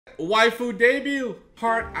waifu debut.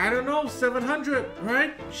 Part, I don't know, 700,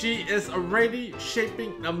 right? She is already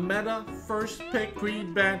shaping the meta first pick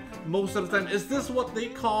pre-ban most of the time. Is this what they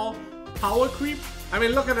call power creep? I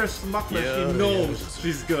mean, look at her smugness. She knows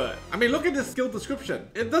she's good. I mean, look at the skill description.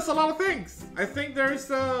 It does a lot of things. I think there's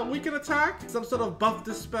a weaken attack, some sort of buff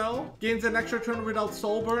dispel, gains an extra turn without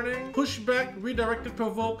soul burning, pushback, redirected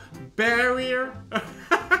provoke, barrier.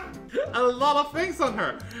 A lot of things on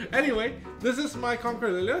her. Anyway, this is my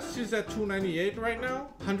Conqueror Lilias. She's at 298 right now,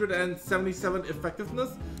 177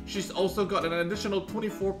 effectiveness. She's also got an additional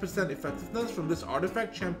 24% effectiveness from this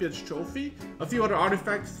artifact, Champion's Trophy. A few other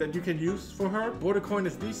artifacts that you can use for her. Border Coin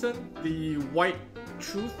is decent. The White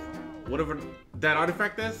Truth, whatever that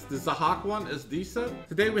artifact is, the Zahak one is decent.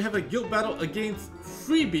 Today we have a guild battle against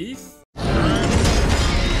freebies.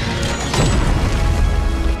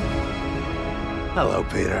 Hello,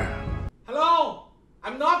 Peter. Hello!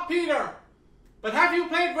 I'm not Peter! But have you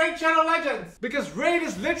played Raid Shadow Legends? Because Raid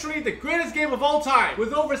is literally the greatest game of all time,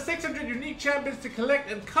 with over 600 unique champions to collect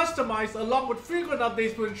and customize, along with frequent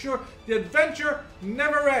updates to ensure the adventure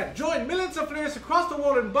never ends. Join millions of players across the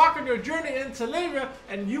world, embark on your journey into Lilias,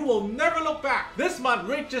 and you will never look back. This month,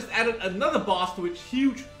 Raid just added another boss to its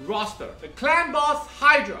huge roster, the clan boss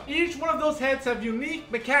Hydra. Each one of those heads have unique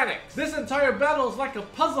mechanics. This entire battle is like a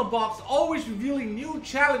puzzle box, always revealing new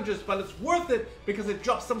challenges, but it's worth it because it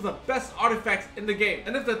drops some of the best artifacts in the game.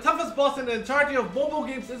 And if the toughest boss in the entirety of mobile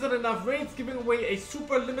games isn't enough, Raid's giving away a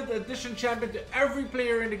super limited edition champion to every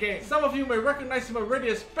player in the game. Some of you may recognize him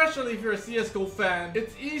already, especially if you're a CSGO fan.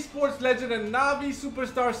 It's esports legend and Navi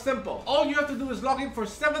superstar Simple. All you have to do is log in for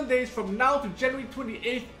 7 days from now to January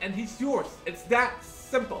 28th and he's yours. It's that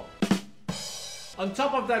simple. On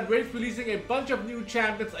top of that, Raid's releasing a bunch of new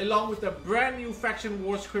champions along with a brand new faction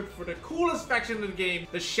war script for the coolest faction in the game,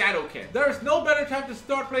 the Shadowkin. There is no better time to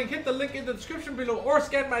start playing. Hit the link in the description below or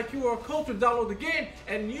scan my QR code to download the game,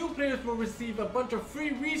 and new players will receive a bunch of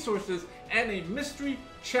free resources and a mystery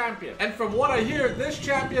champion. And from what I hear, this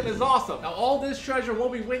champion is awesome. Now all this treasure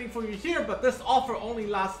won't be waiting for you here, but this offer only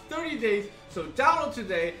lasts 30 days, so download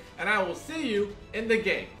today and I will see you in the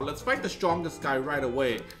game. Let's fight the strongest guy right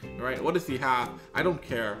away. Right, what does he have? I don't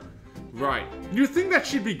care. Right, you think that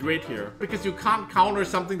should be great here because you can't counter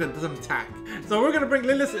something that doesn't attack. So we're gonna bring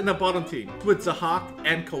Lilias in the bottom team with Zahak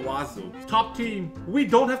and Kawazu. Top team, we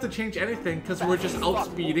don't have to change anything because we're just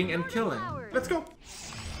outspeeding and killing. Let's go.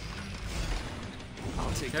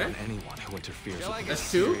 I'll take down anyone who interferes with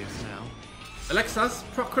That's two. Alexa's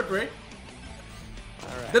proc crit rate.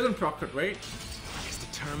 Didn't proc crit rate.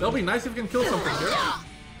 That'll be nice if we can kill something here.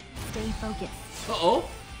 Stay focused. Uh-oh.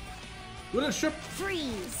 Wouldn't ship.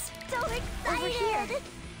 Freeze. So excited.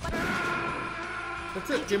 That's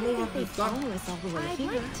it. Game over. It's done. I'd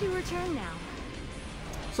like to return now.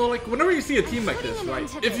 So like whenever you see a team like this, right?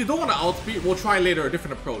 If you don't want to outspeed, we'll try later a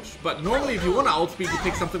different approach. But normally if you want to outspeed, you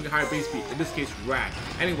take something with higher base speed. In this case, Rag.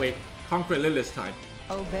 Anyway, Conqueror Lilias time.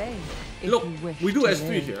 Obey. Look, we do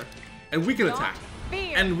S3 here, and we can attack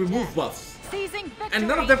and remove buffs. And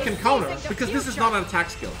none of them can counter because this is not an attack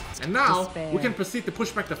skill. And now we can proceed to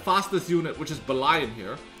push back the fastest unit, which is Belian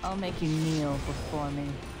here. I'll make you kneel before me.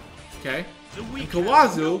 Okay. And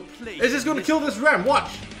Kawazu is just going to kill this Ram.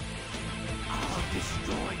 Watch. I'll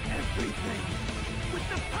destroy everything with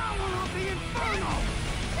the power of the Inferno.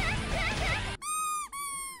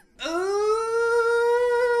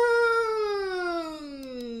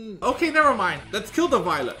 Okay, never mind. Let's kill the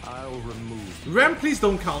Violet. I'll remove. Ram, please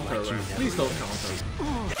don't counter, Ram. Please don't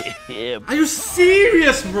counter. Are you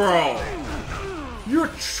serious, bro?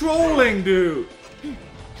 You're trolling, dude.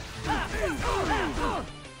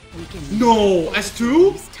 No,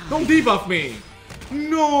 S2? Don't debuff me.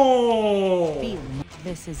 No.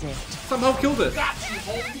 This is it. Somehow kill this.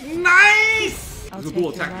 Nice. There's a dual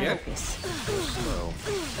attack yet.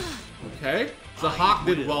 Okay. Zahak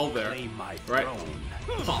did well there. Right.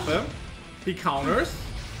 Pop him. He counters.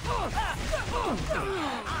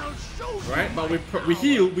 Right, but we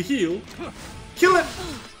heal. Kill it.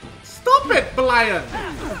 Stop it, Belian.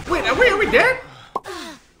 Wait, are we dead?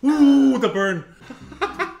 Ooh, the burn.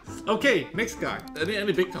 Okay, next guy.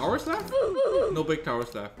 Any big towers left? No big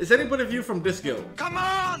towers left. Is anybody of you from this guild? Come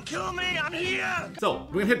on, kill me, I'm here! So,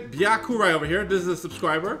 we're gonna hit Byaku right over here. This is a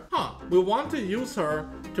subscriber. We want to use her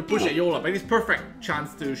to push Ayola, but it's perfect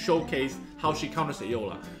chance to showcase how she counters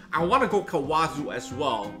Ayola. I want to go Kawazu as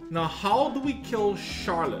well. Now, how do we kill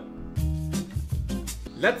Charlotte?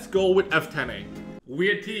 Let's go with F10A.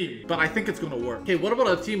 Weird team, but I think it's gonna work. Okay, what about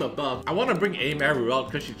a team above? I want to bring Amaru out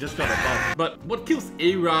because she just got a buff. But what kills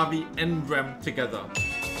Aravi and Rem together?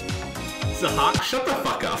 Zahak, shut the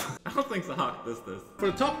fuck up. I don't think Sahak does this. For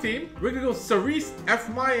the top team, we're gonna go Cerise, F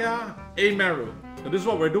Maya, A Meru. So this is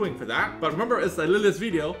what we're doing for that. But remember, it's a Lilias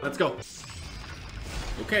video. Let's go.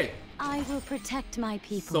 Okay. I will protect my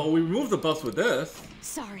people. So we remove the buffs with this.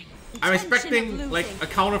 Sorry. I'm Intention of expecting like losing. a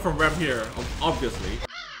counter from Rem here, obviously.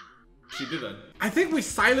 She didn't. I think we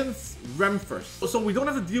silence Rem first. So we don't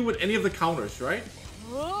have to deal with any of the counters, right?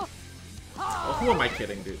 Oh, who am I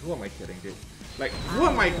kidding, dude? Who am I kidding, dude? Like, who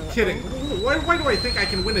am I kidding? Why do I think I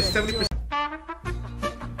can win a 70%?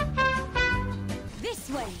 This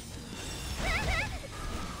way.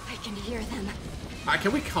 I can hear them.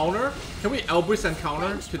 Can we counter? Can we Elbrus and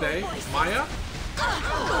counter today? Maya?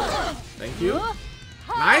 Thank you.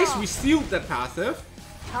 Nice, we sealed that passive.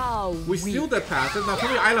 How We sealed that passive. Now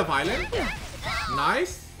can we Isle of Island?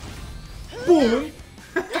 Nice. Boom.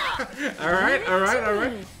 Alright, alright,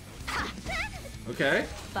 alright. Okay.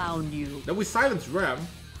 found you. Then we silence Rem.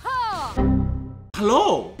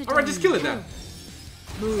 Hello! Alright, just kill it then.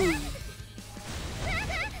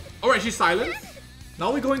 Alright, she's silenced.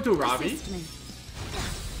 Now we're going to Ravi. Assist me.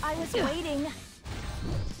 I was waiting.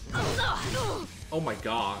 Oh my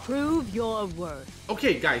god. Prove your worth.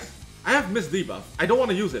 Okay, guys. I have Miss debuff. I don't want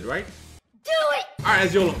to use it, right? Do it! Alright,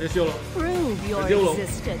 it's YOLO. It's YOLO. Prove your YOLO.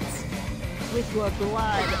 existence with your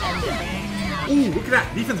blood and veins. Ooh, look at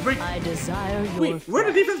that. Defense break. I desire your Wait, where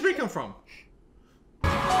did defense break come from?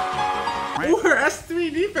 Ooh, her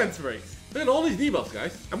S3 defense breaks. Look at all these debuffs,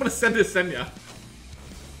 guys. I'm gonna send this Senya.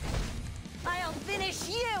 I'll finish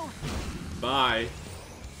you! Bye.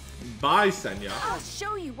 Bye, Senya. I'll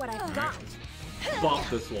show you what I've got. Bop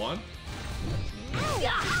this one.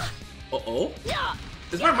 Uh-oh.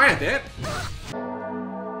 Is my Maya dead?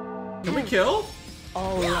 Can we kill?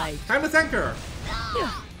 All right. Time to Zanker.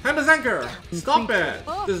 Time to Zanker. Stop it.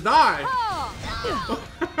 Just die.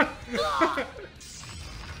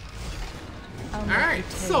 Alright,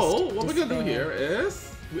 so what we're gonna do here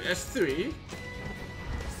is we S3.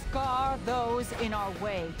 Scar those in our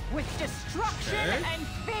way with destruction Okay. and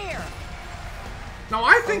fear. Now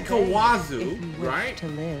I think Obey if Kawazu, you wish right? to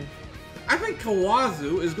live. I think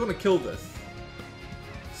Kawazu is gonna kill this.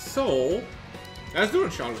 So let's do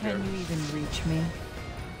it, Charlotte here. Can you even reach me?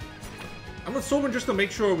 I'm gonna summon just to make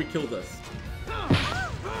sure we kill this.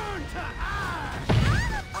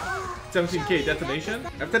 17k detonation.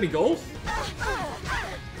 After any goals?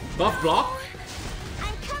 Buff block.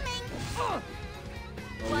 I'm coming!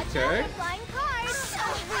 Okay. Flying cards!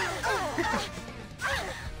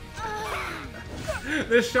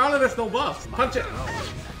 This Charlotte has no buffs. Punch it.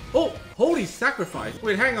 Oh, holy sacrifice.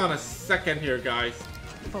 Wait, hang on a second here, guys.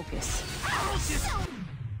 Focus.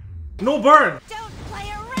 No burn. Don't play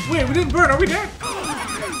around! Wait, we didn't burn. Are we dead?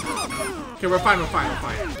 Okay, we're fine. We're fine. We're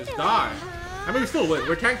fine. Just die. I mean, we still win.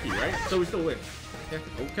 We're tanky, right? So we still win.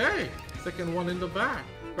 Okay. Second one in the back.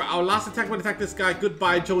 Right, our last attack would attack this guy.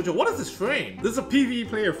 Goodbye, Jojo. What is this frame? This is a PvE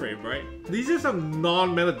player frame, right? These are some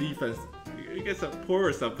non-meta defense. You guys are poor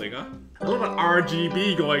or something, huh? A little bit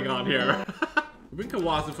RGB going on here. We bring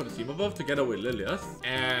Kawazu for the team above together with Lilias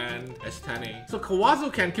and Estani. So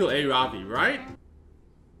Kawazu can kill A Ravi, right?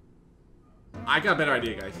 I got a better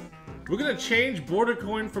idea, guys. We're gonna change Border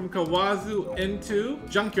Coin from Kawazu into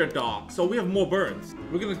Junkyard Dog, so we have more burns.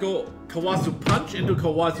 We're gonna go Kawazu Punch into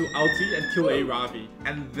Kawazu Ulti and kill A Ravi.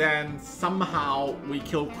 And then somehow we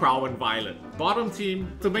kill Crow and Violet. Bottom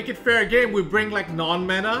team, to make it fair game, we bring like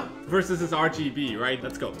non-meta versus his RGB, right?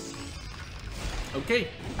 Let's go. Okay.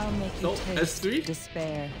 I'll make you So, taste S3?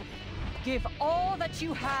 despair. Give all that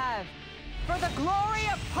you have for the glory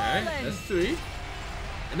of Okay, Poland. that's 3.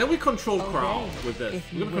 And then we control Obey Crow with this.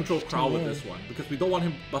 if We're you gonna control wish to Crow with live. this one because we don't want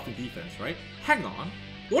him buffing defense, right? Hang on.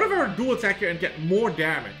 What if I were to dual attack here and get more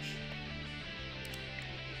damage?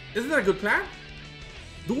 Isn't that a good plan?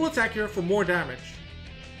 Dual attack here for more damage.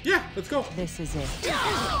 Yeah, let's go. This is it.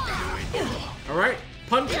 Alright.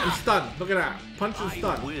 Punch and stun. Look at that. Punch and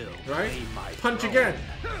stun. Right? Punch again.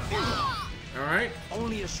 Alright.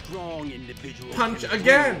 Only a strong individual. Punch can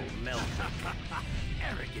again. rule Mel.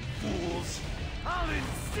 Arrogant fools. I'll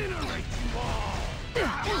incinerate you all.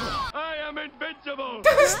 I am invincible.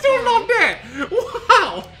 That is still not dead!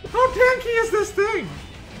 Wow! How tanky is this thing?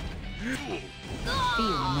 Feel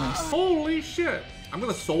my Holy shit! I'm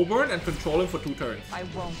gonna soul burn and control him for 2 turns. I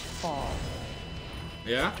won't fall.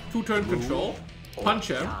 Yeah? 2 turn control. Punch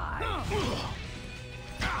him.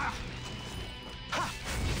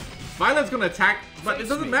 Violet's gonna attack, but it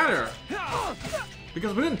doesn't matter.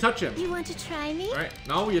 Because we didn't touch him. You want to try me? Right,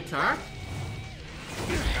 now we attack.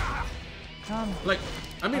 Come, Like,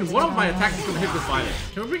 I mean, one of my attacks is gonna hit this Violet.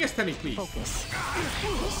 Can we bring a Stenny, please? focus.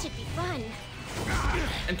 This should be fun.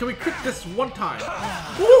 And can we crit this one time?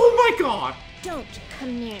 Oh my god! Don't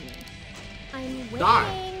come near me. I'm waiting.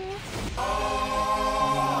 Die.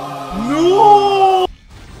 No!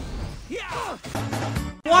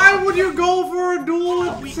 Why would you go for a dual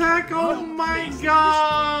attack? Oh my god!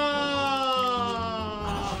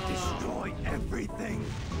 I'll destroy everything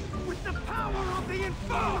with the power of the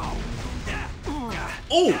Inferno!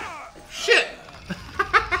 Oh! Shit!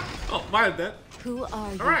 Oh, my bad. Who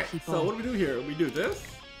are you Alright, people? so what do we do here? We do this.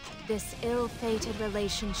 This ill-fated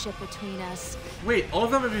relationship between us. Wait, all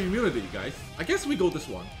of them have immunity, guys. I guess we go this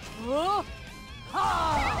one.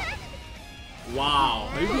 Wow,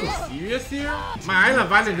 are you being serious here? My Island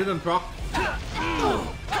Violent didn't proc.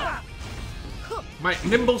 My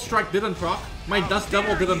Nimble Strike didn't proc. My Dust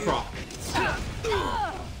Devil didn't proc.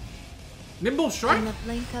 Nimble Strike? In the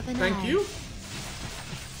blink of an Thank eye. you.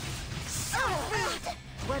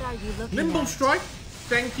 What are you looking Nimble at? Strike?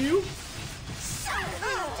 Thank you.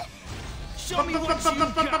 Show me what you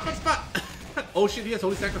got! Oh shit, he has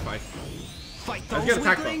Holy Sacrifice. Fight Let's those get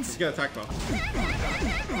attack buff. weaklings! Let's get attack buff.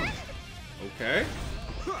 Okay.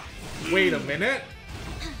 Wait a minute.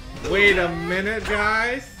 Wait a minute,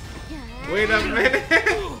 guys. Wait a minute.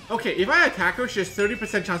 Okay, if I attack her, she has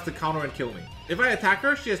 30% chance to counter and kill me. If I attack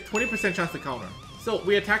her, she has 20% chance to counter. So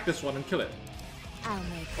we attack this one and kill it. I'll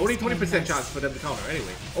make this Only 20% painless. chance for them to counter.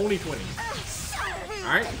 Anyway, only 20.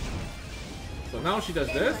 Alright. So now she does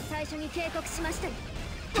this.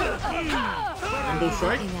 Nimble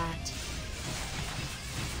Strike. Looking at.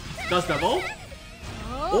 Does double.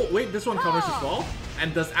 Oh wait, this one counters as well.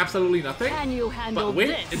 And does absolutely nothing. Can you handle But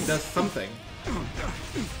wait, this? it does something.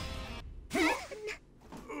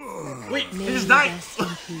 Wait, it May just you died! rest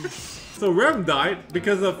in peace. So Rem died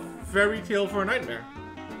because of Fairy Tale for a Nightmare.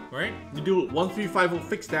 Right? You do 1350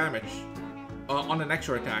 fixed damage on an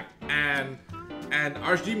extra attack. And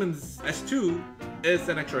Archdemon's S2 is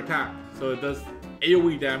an extra attack. So it does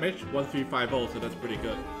AoE damage, 1350, so that's pretty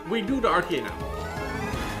good. We do the RTA now.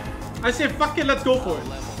 I say fuck it, let's go for it.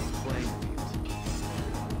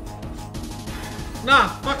 Nah,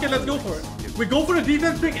 fuck it, let's go for it. We go for the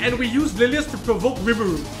defense pick and we use Lilias to provoke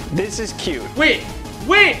Rimuru. This is cute. Wait!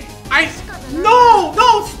 No!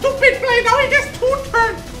 No! Stupid play! Now he gets 2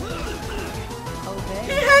 turns!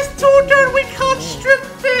 He has 2 turns! We can't strip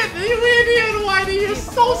fit! You idiot, Whitey! You're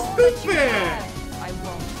so stupid! I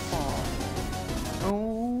won't fall.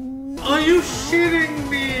 Oh. Are you shitting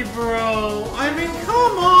me, bro? I mean,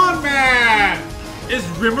 come on, man! Is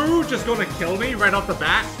Rimuru just gonna kill me right off the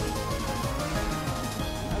bat?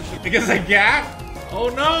 Because I gap? Oh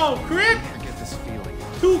no! Crit! I get this feeling.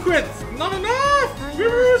 2 crits! Not enough!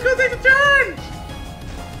 Rimuru's gonna take a turn!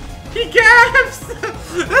 He gaps!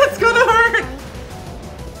 That's gonna hurt!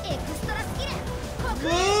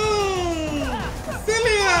 Whoa!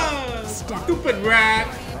 Lilias! Stupid rat!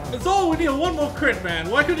 It's all we need, 1 more crit, man.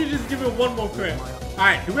 Why couldn't you just give me 1 more crit?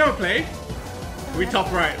 Alright, do we have a play? We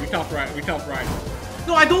top right, we top right, we top right.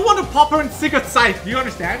 No, I don't want to pop her in Sigurd's Scythe, do you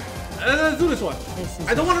understand? Let's do this one.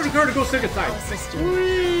 I don't want her to go Sigurd's Scythe.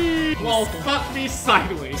 Whee! Well, fuck me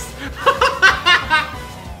sideways.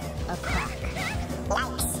 A crack.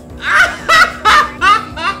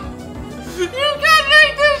 You can't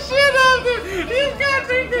make this shit up! You can't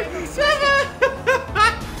make this!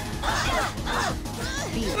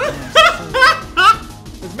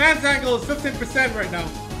 This man's angle is 15% right now.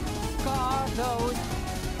 Scar those.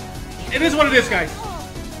 It is what it is, guys.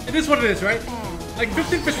 It is what it is, right? Like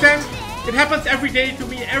 15%, it happens every day to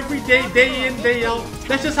me, every day, day in, day out.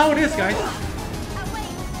 That's just how it is, guys.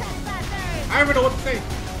 I don't even know what to say.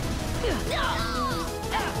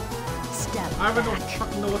 Step I don't even back.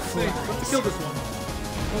 fucking know what to say. Let's kill this one.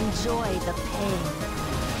 Enjoy the pain.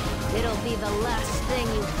 It'll be the last thing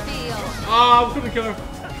you feel. Ah, I'm gonna kill her.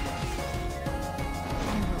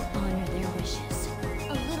 I will honor their wishes.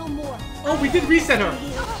 A little more. Oh, we did reset her.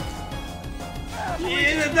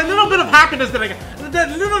 Yeah, the little bit of happiness that I got.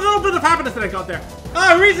 That little bit of happiness that I got there.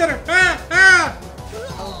 Ah, reset her.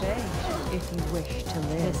 Obey if you wish to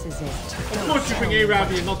live. This is it. Of course you're picking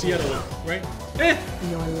A-Ravi and not the other one, right?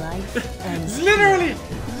 Your life ends. Literally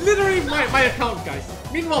my account, guys.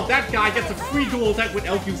 Meanwhile, that guy gets a free dual attack with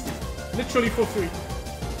LQC. Literally for free.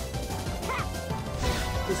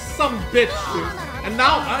 Some bitch, dude. And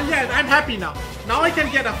now, yeah, I'm happy now. Now I can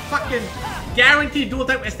get a fucking guaranteed dual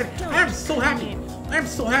attack with Estelle. I am so happy. I am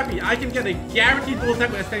so happy. I can get a guaranteed dual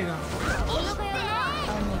attack with Estelle now.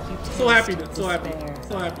 I'll make you So taste happy, dude. So happy. despair.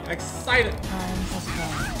 So happy. Excited. Time has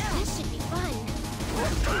come. This should be fun.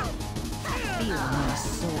 Feel my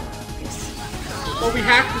soul. But we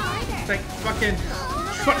have to, like, fucking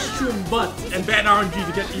trust Chum butt and ban RNG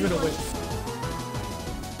to get even a win.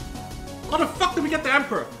 How the fuck did we get the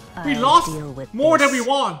Emperor? We I'll lost deal with more than this. we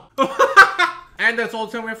won. And that's all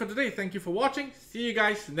the time we have for today. Thank you for watching. See you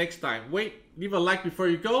guys next time. Wait, leave a like before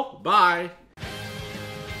you go. Bye.